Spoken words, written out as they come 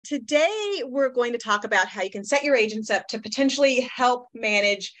Today, we're going to talk about how you can set your agents up to potentially help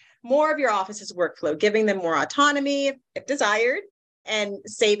manage more of your office's workflow, giving them more autonomy if desired, and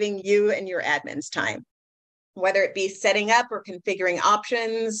saving you and your admins time. Whether it be setting up or configuring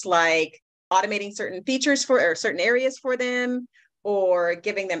options like automating certain features or certain areas for them, or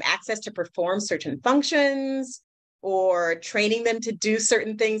giving them access to perform certain functions, or training them to do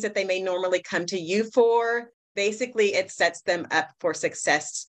certain things that they may normally come to you for. Basically, it sets them up for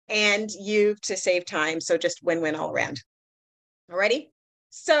success and you to save time. So just win-win all around. Alrighty.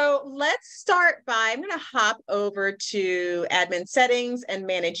 So let's start by, I'm going to hop over to admin settings and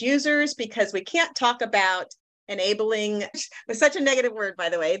manage users, because we can't talk about enabling, with such a negative word, by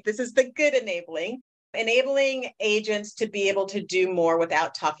the way. This is the good enabling agents to be able to do more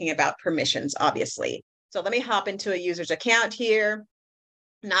without talking about permissions, obviously. So let me hop into a user's account here.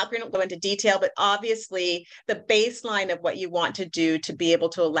 Not going to go into detail, but obviously the baseline of what you want to do to be able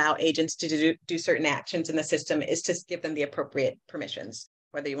to allow agents to do certain actions in the system is to give them the appropriate permissions,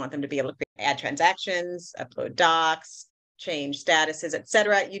 whether you want them to be able to add transactions, upload docs, change statuses,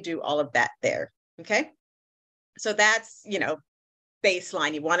 etc. You do all of that there. Okay. So that's,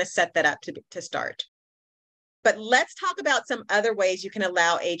 baseline. You want to set that up to start. But let's talk about some other ways you can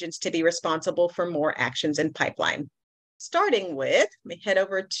allow agents to be responsible for more actions in pipeline. Starting with, let me head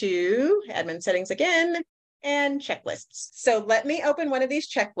over to admin settings again and checklists. So let me open one of these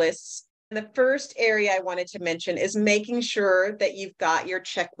checklists. And the first area I wanted to mention is making sure that you've got your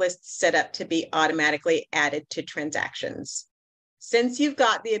checklists set up to be automatically added to transactions. Since you've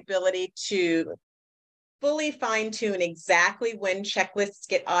got the ability to fully fine-tune exactly when checklists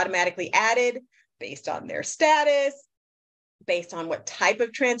get automatically added based on their status, based on what type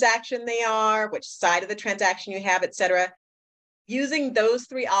of transaction they are, which side of the transaction you have, etc. Using those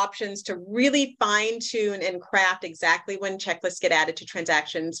three options to really fine-tune and craft exactly when checklists get added to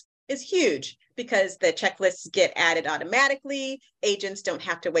transactions is huge, because the checklists get added automatically. Agents don't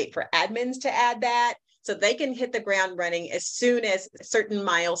have to wait for admins to add that. So they can hit the ground running as soon as certain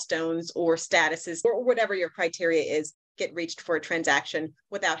milestones or statuses or whatever your criteria is get reached for a transaction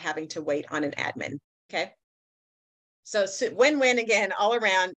without having to wait on an admin. Okay. So win-win again, all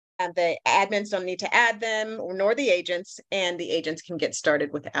around. The admins don't need to add them, nor the agents, and the agents can get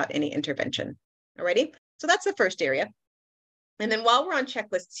started without any intervention. Alrighty. So that's the first area. And then while we're on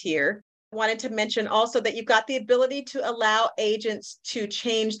checklists here, I wanted to mention also that you've got the ability to allow agents to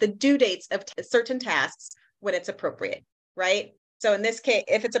change the due dates of certain tasks when it's appropriate, right? So in this case,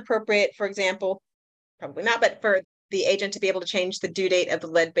 if it's appropriate, for example, probably not, but for the agent to be able to change the due date of the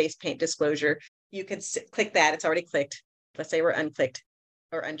lead-based paint disclosure, you could click that. It's already clicked. Let's say we're unclicked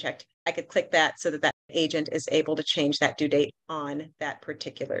or unchecked. I could click that so that that agent is able to change that due date on that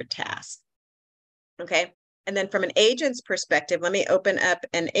particular task. Okay. And then from an agent's perspective, let me open up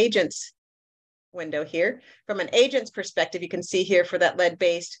an agent's window here. From an agent's perspective, you can see here for that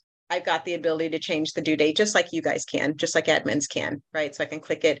lead-based, I've got the ability to change the due date just like you guys can, just like admins can, right? So I can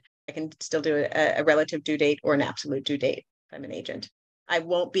click it. I can still do a relative due date or an absolute due date if I'm an agent. I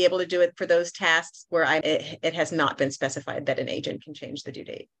won't be able to do it for those tasks where it has not been specified that an agent can change the due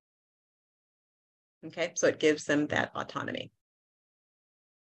date. Okay, so it gives them that autonomy.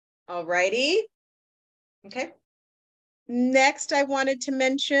 All righty. Okay. Next, I wanted to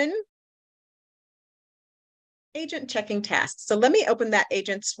mention agent checking tasks. So let me open that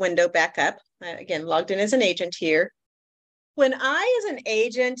agent's window back up. Again, logged in as an agent here. When I, as an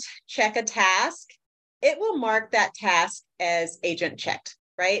agent, check a task, it will mark that task as agent checked,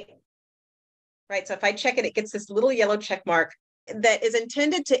 right? Right. So if I check it, it gets this little yellow check mark that is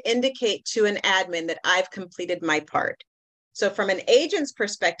intended to indicate to an admin that I've completed my part. So from an agent's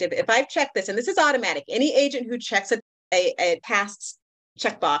perspective, if I've checked this, and this is automatic, any agent who checks a tasks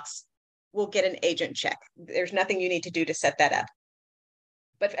checkbox will get an agent check. There's nothing you need to do to set that up.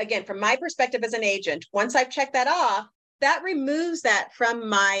 But again, from my perspective as an agent, once I've checked that off, that removes that from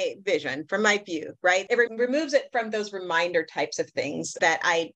my vision, from my view, right? It removes it from those reminder types of things that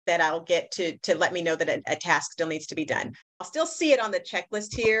I'll get to let me know that a task still needs to be done. I'll still see it on the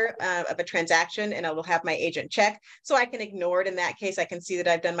checklist here of a transaction, and I will have my agent check. So I can ignore it in that case. I can see that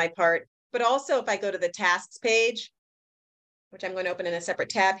I've done my part. But also if I go to the tasks page, which I'm going to open in a separate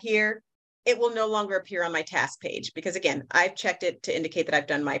tab here, it will no longer appear on my task page because, again, I've checked it to indicate that I've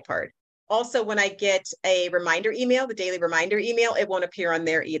done my part. Also, when I get a reminder email, the daily reminder email, it won't appear on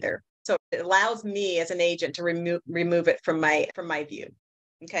there either. So it allows me as an agent to remove it from my view.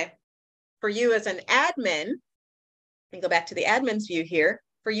 Okay. For you as an admin, let me go back to the admin's view here.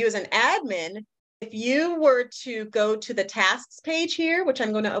 For you as an admin, if you were to go to the tasks page here, which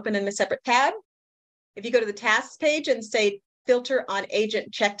I'm going to open in a separate tab, if you go to the tasks page and say filter on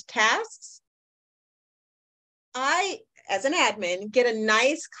agent checked tasks, I, as an admin, get a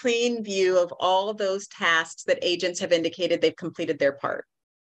nice clean view of all of those tasks that agents have indicated they've completed their part,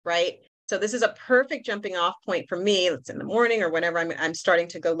 right? So this is a perfect jumping off point for me. It's in the morning or whenever I'm starting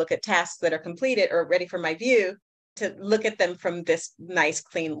to go look at tasks that are completed or ready for my view, to look at them from this nice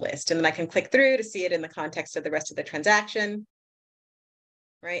clean list. And then I can click through to see it in the context of the rest of the transaction.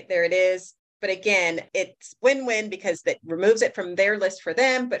 Right, there it is. But again, it's win-win because that removes it from their list for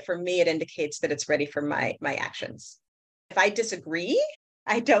them, but for me, it indicates that it's ready for my actions. If I disagree,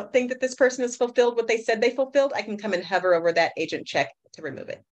 I don't think that this person has fulfilled what they said they fulfilled, I can come and hover over that agent check to remove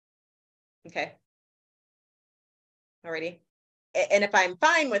it. Okay. Alrighty. And if I'm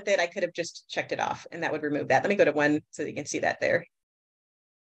fine with it, I could have just checked it off and that would remove that. Let me go to one so that you can see that there.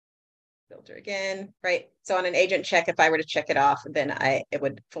 Filter again, right? So on an agent check, if I were to check it off, then it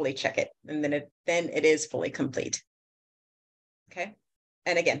would fully check it, and then it is fully complete. Okay,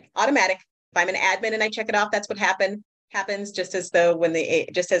 and again, automatic. If I'm an admin and I check it off, that's what happens. Just as when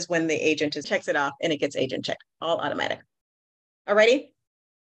the agent checks it off and it gets agent checked, all automatic. Alrighty.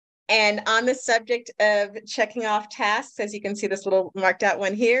 And on the subject of checking off tasks, as you can see this little marked out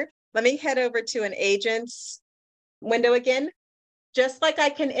one here, let me head over to an agent's window again. Just like I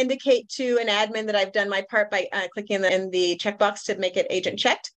can indicate to an admin that I've done my part by clicking in the checkbox to make it agent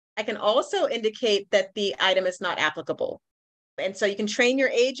checked, I can also indicate that the item is not applicable. And so you can train your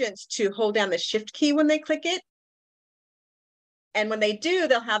agents to hold down the shift key when they click it. And when they do,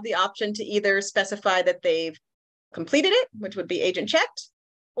 they'll have the option to either specify that they've completed it, which would be agent checked,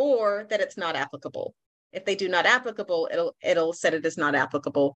 or that it's not applicable. If they do not applicable, it'll set it as not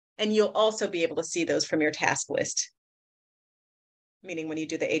applicable. And you'll also be able to see those from your task list, meaning when you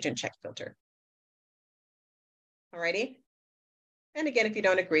do the agent check filter. Alrighty. And again, if you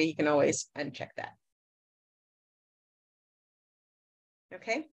don't agree, you can always uncheck that.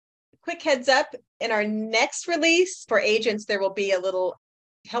 Okay. Quick heads up, in our next release for agents, there will be a little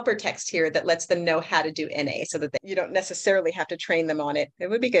helper text here that lets them know how to do NA so that you don't necessarily have to train them on it. It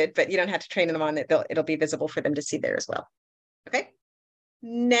would be good, but you don't have to train them on it. It'll be visible for them to see there as well. Okay.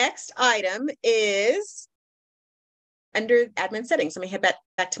 Next item is under admin settings. Let me head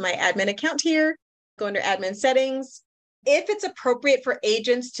back to my admin account here, go under admin settings. If it's appropriate for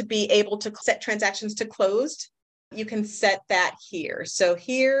agents to be able to set transactions to closed, you can set that here. So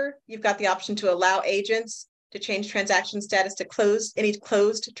here you've got the option to allow agents to change transaction status to closed, any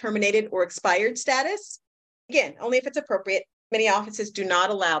closed, terminated, or expired status. Again, only if it's appropriate. Many offices do not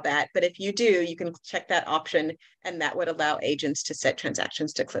allow that, but if you do, you can check that option and that would allow agents to set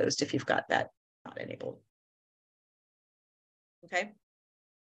transactions to closed if you've got that not enabled. Okay.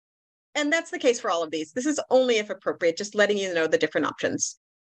 And that's the case for all of these. This is only if appropriate, just letting you know the different options.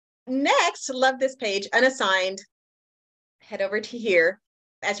 Next, love this page, unassigned. Head over to here.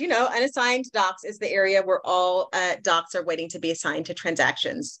 As you know, unassigned docs is the area where all docs are waiting to be assigned to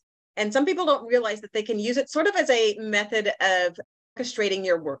transactions. And some people don't realize that they can use it sort of as a method of orchestrating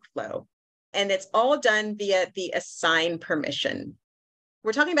your workflow. And it's all done via the assign permission.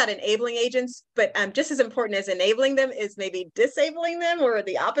 We're talking about enabling agents, but just as important as enabling them is maybe disabling them or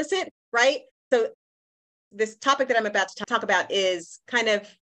the opposite, right? So this topic that I'm about to talk about is kind of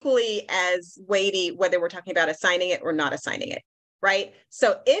equally as weighty, whether we're talking about assigning it or not assigning it, right?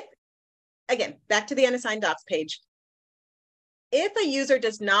 So if, again, back to the unassigned docs page, if a user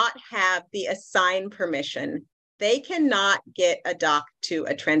does not have the assign permission, they cannot get a doc to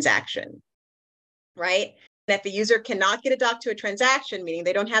a transaction, right? And if the user cannot get a doc to a transaction, meaning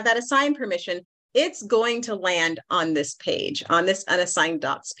they don't have that assign permission, it's going to land on this page, on this unassigned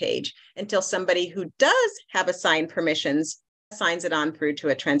docs page, until somebody who does have assigned permissions assigns it on through to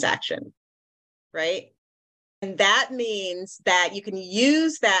a transaction, right? And that means that you can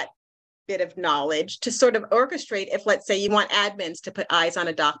use that bit of knowledge to sort of orchestrate if, let's say, you want admins to put eyes on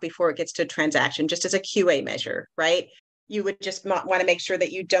a doc before it gets to a transaction, just as a QA measure, right? You would just want to make sure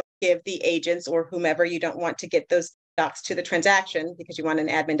that you don't give the agents or whomever you don't want to get those docs to the transaction because you want an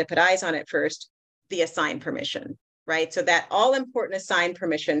admin to put eyes on it first, the assign permission, right? So that all important assign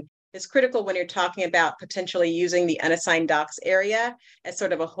permission is critical when you're talking about potentially using the unassigned docs area as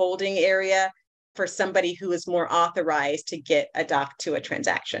sort of a holding area for somebody who is more authorized to get a doc to a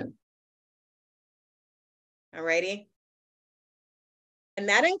transaction. All righty. And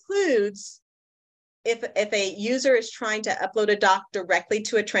that includes if a user is trying to upload a doc directly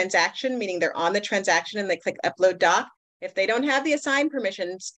to a transaction, meaning they're on the transaction and they click upload doc, if they don't have the assign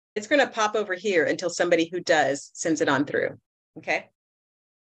permissions, it's going to pop over here until somebody who does sends it on through. Okay.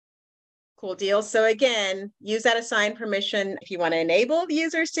 Cool deal. So again, use that assign permission if you want to enable the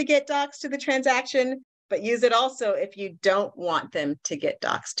users to get docs to the transaction, but use it also if you don't want them to get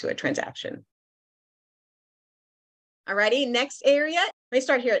doxed to a transaction. Alrighty, next area. Let me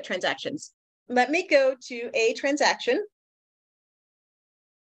start here at transactions. Let me go to a transaction.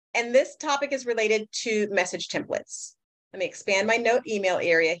 And this topic is related to message templates. Let me expand my note email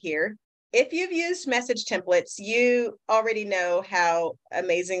area here. If you've used message templates, you already know how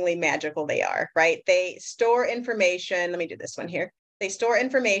amazingly magical they are, right? They store information. Let me do this one here. They store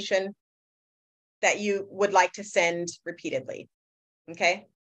information that you would like to send repeatedly, okay?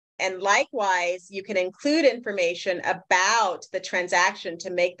 And likewise, you can include information about the transaction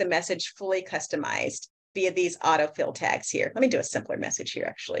to make the message fully customized via these autofill tags here. Let me do a simpler message here,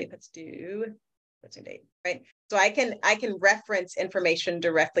 actually. Let's do closing date, right? So I can reference information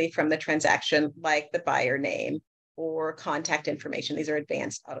directly from the transaction, like the buyer name or contact information. These are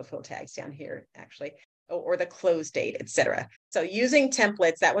advanced autofill tags down here, actually, or the close date, etc. So using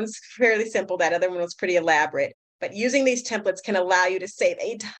templates, that one's fairly simple. That other one was pretty elaborate. But using these templates can allow you to save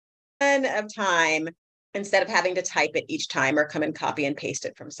a ton of time instead of having to type it each time or come and copy and paste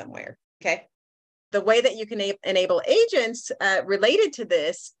it from somewhere, okay? The way that you can enable agents related to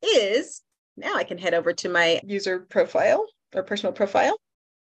this is, now I can head over to my user profile or personal profile,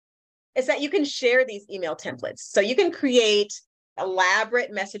 is that you can share these email templates. So you can create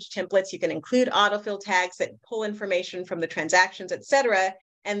elaborate message templates. You can include autofill tags that pull information from the transactions, etc.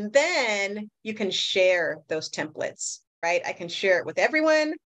 And then you can share those templates, right? I can share it with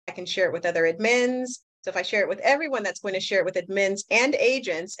everyone. I can share it with other admins. So if I share it with everyone, that's going to share it with admins and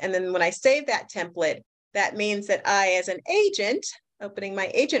agents. And then when I save that template, that means that I, as an agent, opening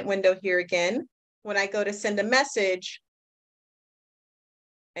my agent window here again, when I go to send a message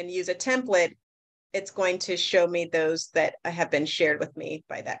and use a template, it's going to show me those that have been shared with me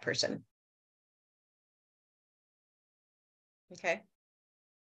by that person. Okay.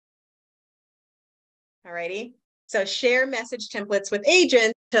 All righty. So share message templates with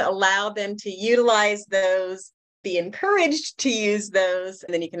agents to allow them to utilize those, be encouraged to use those,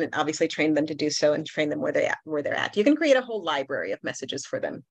 and then you can obviously train them to do so and train them where they're at. You can create a whole library of messages for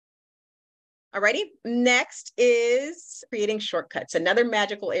them. All righty. Next is creating shortcuts, another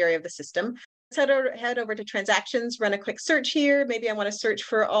magical area of the system. Let's head over to transactions, run a quick search here. Maybe I want to search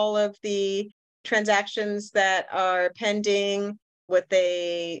for all of the transactions that are pending with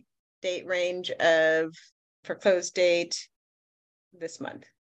a date range of, for close date this month,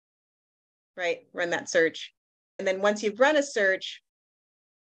 right? Run that search. And then once you've run a search,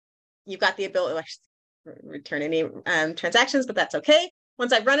 you've got the ability to return any transactions, but that's okay.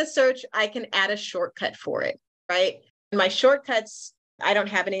 Once I've run a search, I can add a shortcut for it, right? And my shortcuts, I don't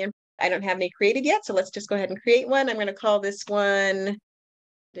have any created yet. So let's just go ahead and create one. I'm going to call this one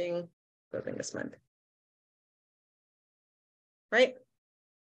closing this month, right?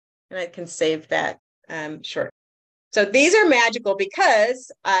 And I can save that shortcut. So these are magical because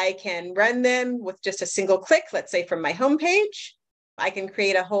I can run them with just a single click, let's say from my homepage. I can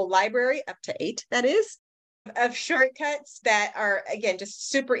create a whole library, up to 8, that is, of shortcuts that are, again, just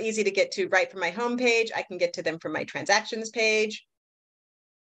super easy to get to right from my homepage. I can get to them from my transactions page.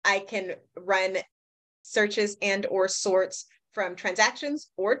 I can run searches and or sorts from transactions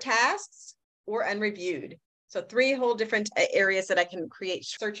or tasks or unreviewed. So 3 whole different areas that I can create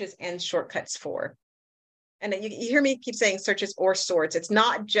searches and shortcuts for. And you hear me keep saying searches or sorts. It's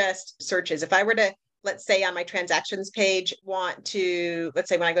not just searches. If I were to, let's say on my transactions page, let's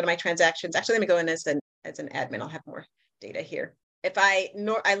say when I go to my transactions, actually, let me go in as an admin, I'll have more data here. If I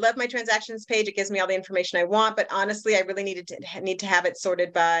love my transactions page, it gives me all the information I want, but honestly, I really need to have it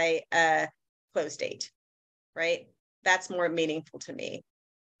sorted by close date, right? That's more meaningful to me.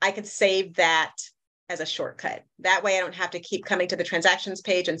 I could save that as a shortcut. That way I don't have to keep coming to the transactions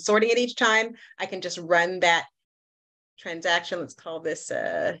page and sorting it each time. I can just run that transaction. Let's call this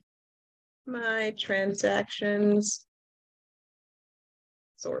my transactions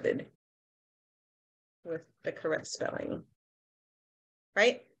sorted with the correct spelling,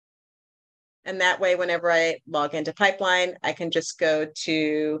 right? And that way, whenever I log into Pipeline, I can just go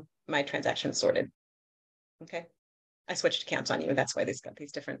to my transactions sorted. Okay. I switched accounts on you. That's why they've got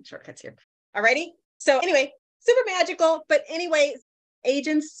these different shortcuts here. Alrighty. So anyway, super magical. But anyway,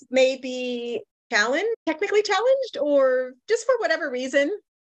 agents may be technically challenged, or just for whatever reason,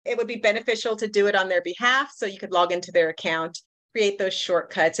 it would be beneficial to do it on their behalf. So you could log into their account, create those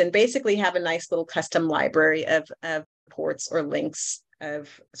shortcuts, and basically have a nice little custom library of reports or links of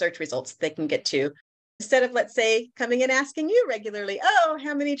search results they can get to. Instead of, let's say, coming and asking you regularly, oh,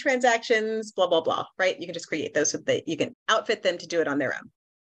 how many transactions, blah, blah, blah, right? You can just create those so that you can outfit them to do it on their own.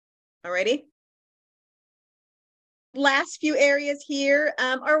 Alrighty. last few areas here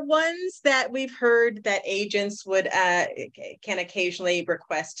are ones that we've heard that agents would can occasionally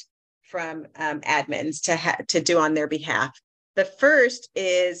request from admins to do on their behalf. The first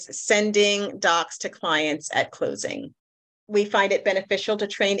is sending docs to clients at closing. We find it beneficial to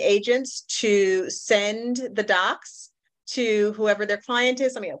train agents to send the docs to whoever their client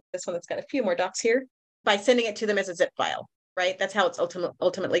is. Let me open this one that's got a few more docs here, by sending it to them as a zip file, right? That's how it's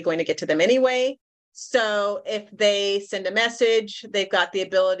ultimately going to get to them anyway. So if they send a message, they've got the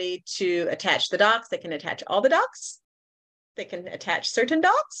ability to attach the docs. They can attach all the docs. They can attach certain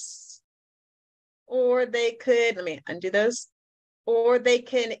docs. Or they could, let me undo those. Or they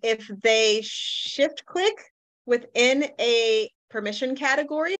can, if they shift click within a permission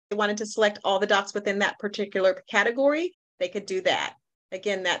category, they wanted to select all the docs within that particular category, they could do that.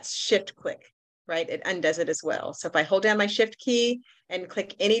 Again, that's shift click, right? It undoes it as well. So if I hold down my shift key and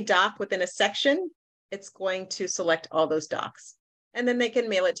click any doc within a section, it's going to select all those docs. And then they can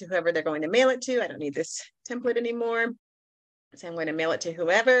mail it to whoever they're going to mail it to. I don't need this template anymore. So I'm going to mail it to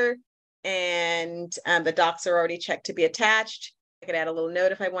whoever. And the docs are already checked to be attached. I could add a little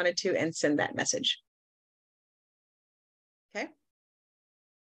note if I wanted to and send that message. Okay.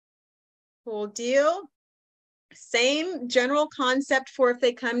 Cool deal. Same general concept for if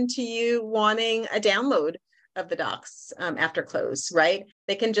they come to you wanting a download of the docs after close, right?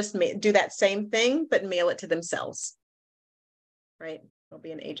 They can just do that same thing, but mail it to themselves, right? There'll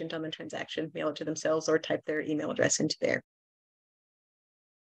be an agent on the transaction, mail it to themselves or type their email address into there.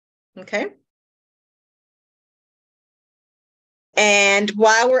 Okay. And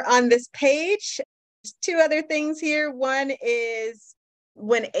while we're on this page, there's two other things here. One is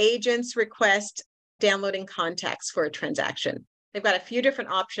when agents request downloading contacts for a transaction. They've got a few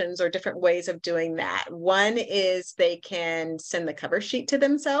different options or different ways of doing that. One is they can send the cover sheet to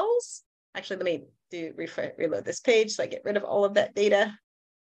themselves. Actually, let me reload this page so I get rid of all of that data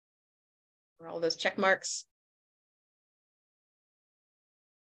or all those check marks.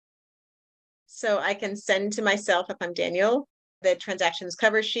 So I can send to myself, if I'm Daniel, the transactions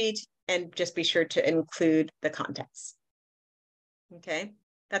cover sheet and just be sure to include the contacts. Okay,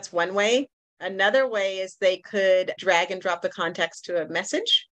 that's one way. Another way is they could drag and drop the contacts to a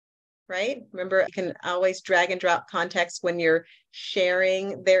message, right? Remember, you can always drag and drop contacts when you're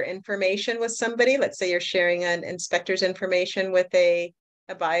sharing their information with somebody. Let's say you're sharing an inspector's information with a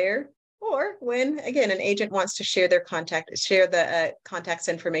buyer, or when, again, an agent wants to share the contact's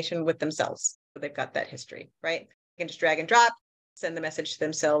information with themselves. So they've got that history, right? You can just drag and drop, send the message to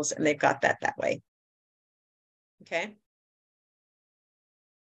themselves, and they've got that way. Okay.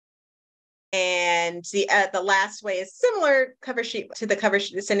 And the last way is similar cover sheet to the cover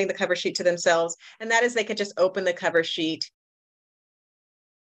sheet, sending the cover sheet to themselves. And that is they could just open the cover sheet.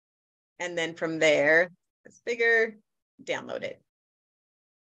 And then from there, it's bigger, download it.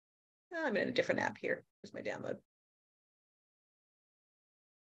 Oh, I'm in a different app here. Here's my download.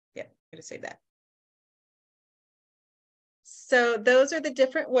 Yeah, I'm going to save that. So those are the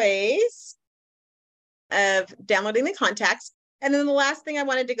different ways of downloading the contacts. And then the last thing I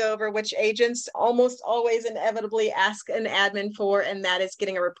wanted to go over, which agents almost always inevitably ask an admin for, and that is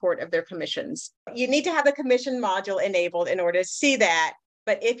getting a report of their commissions. You need to have the commission module enabled in order to see that.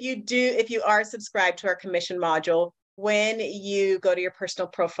 But if you are subscribed to our commission module, when you go to your personal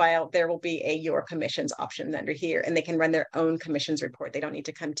profile, there will be a your commissions option under here, and they can run their own commissions report. They don't need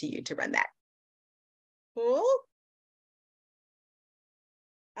to come to you to run that. Cool.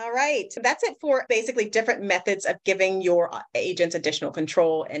 All right. So that's it for basically different methods of giving your agents additional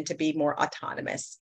control and to be more autonomous.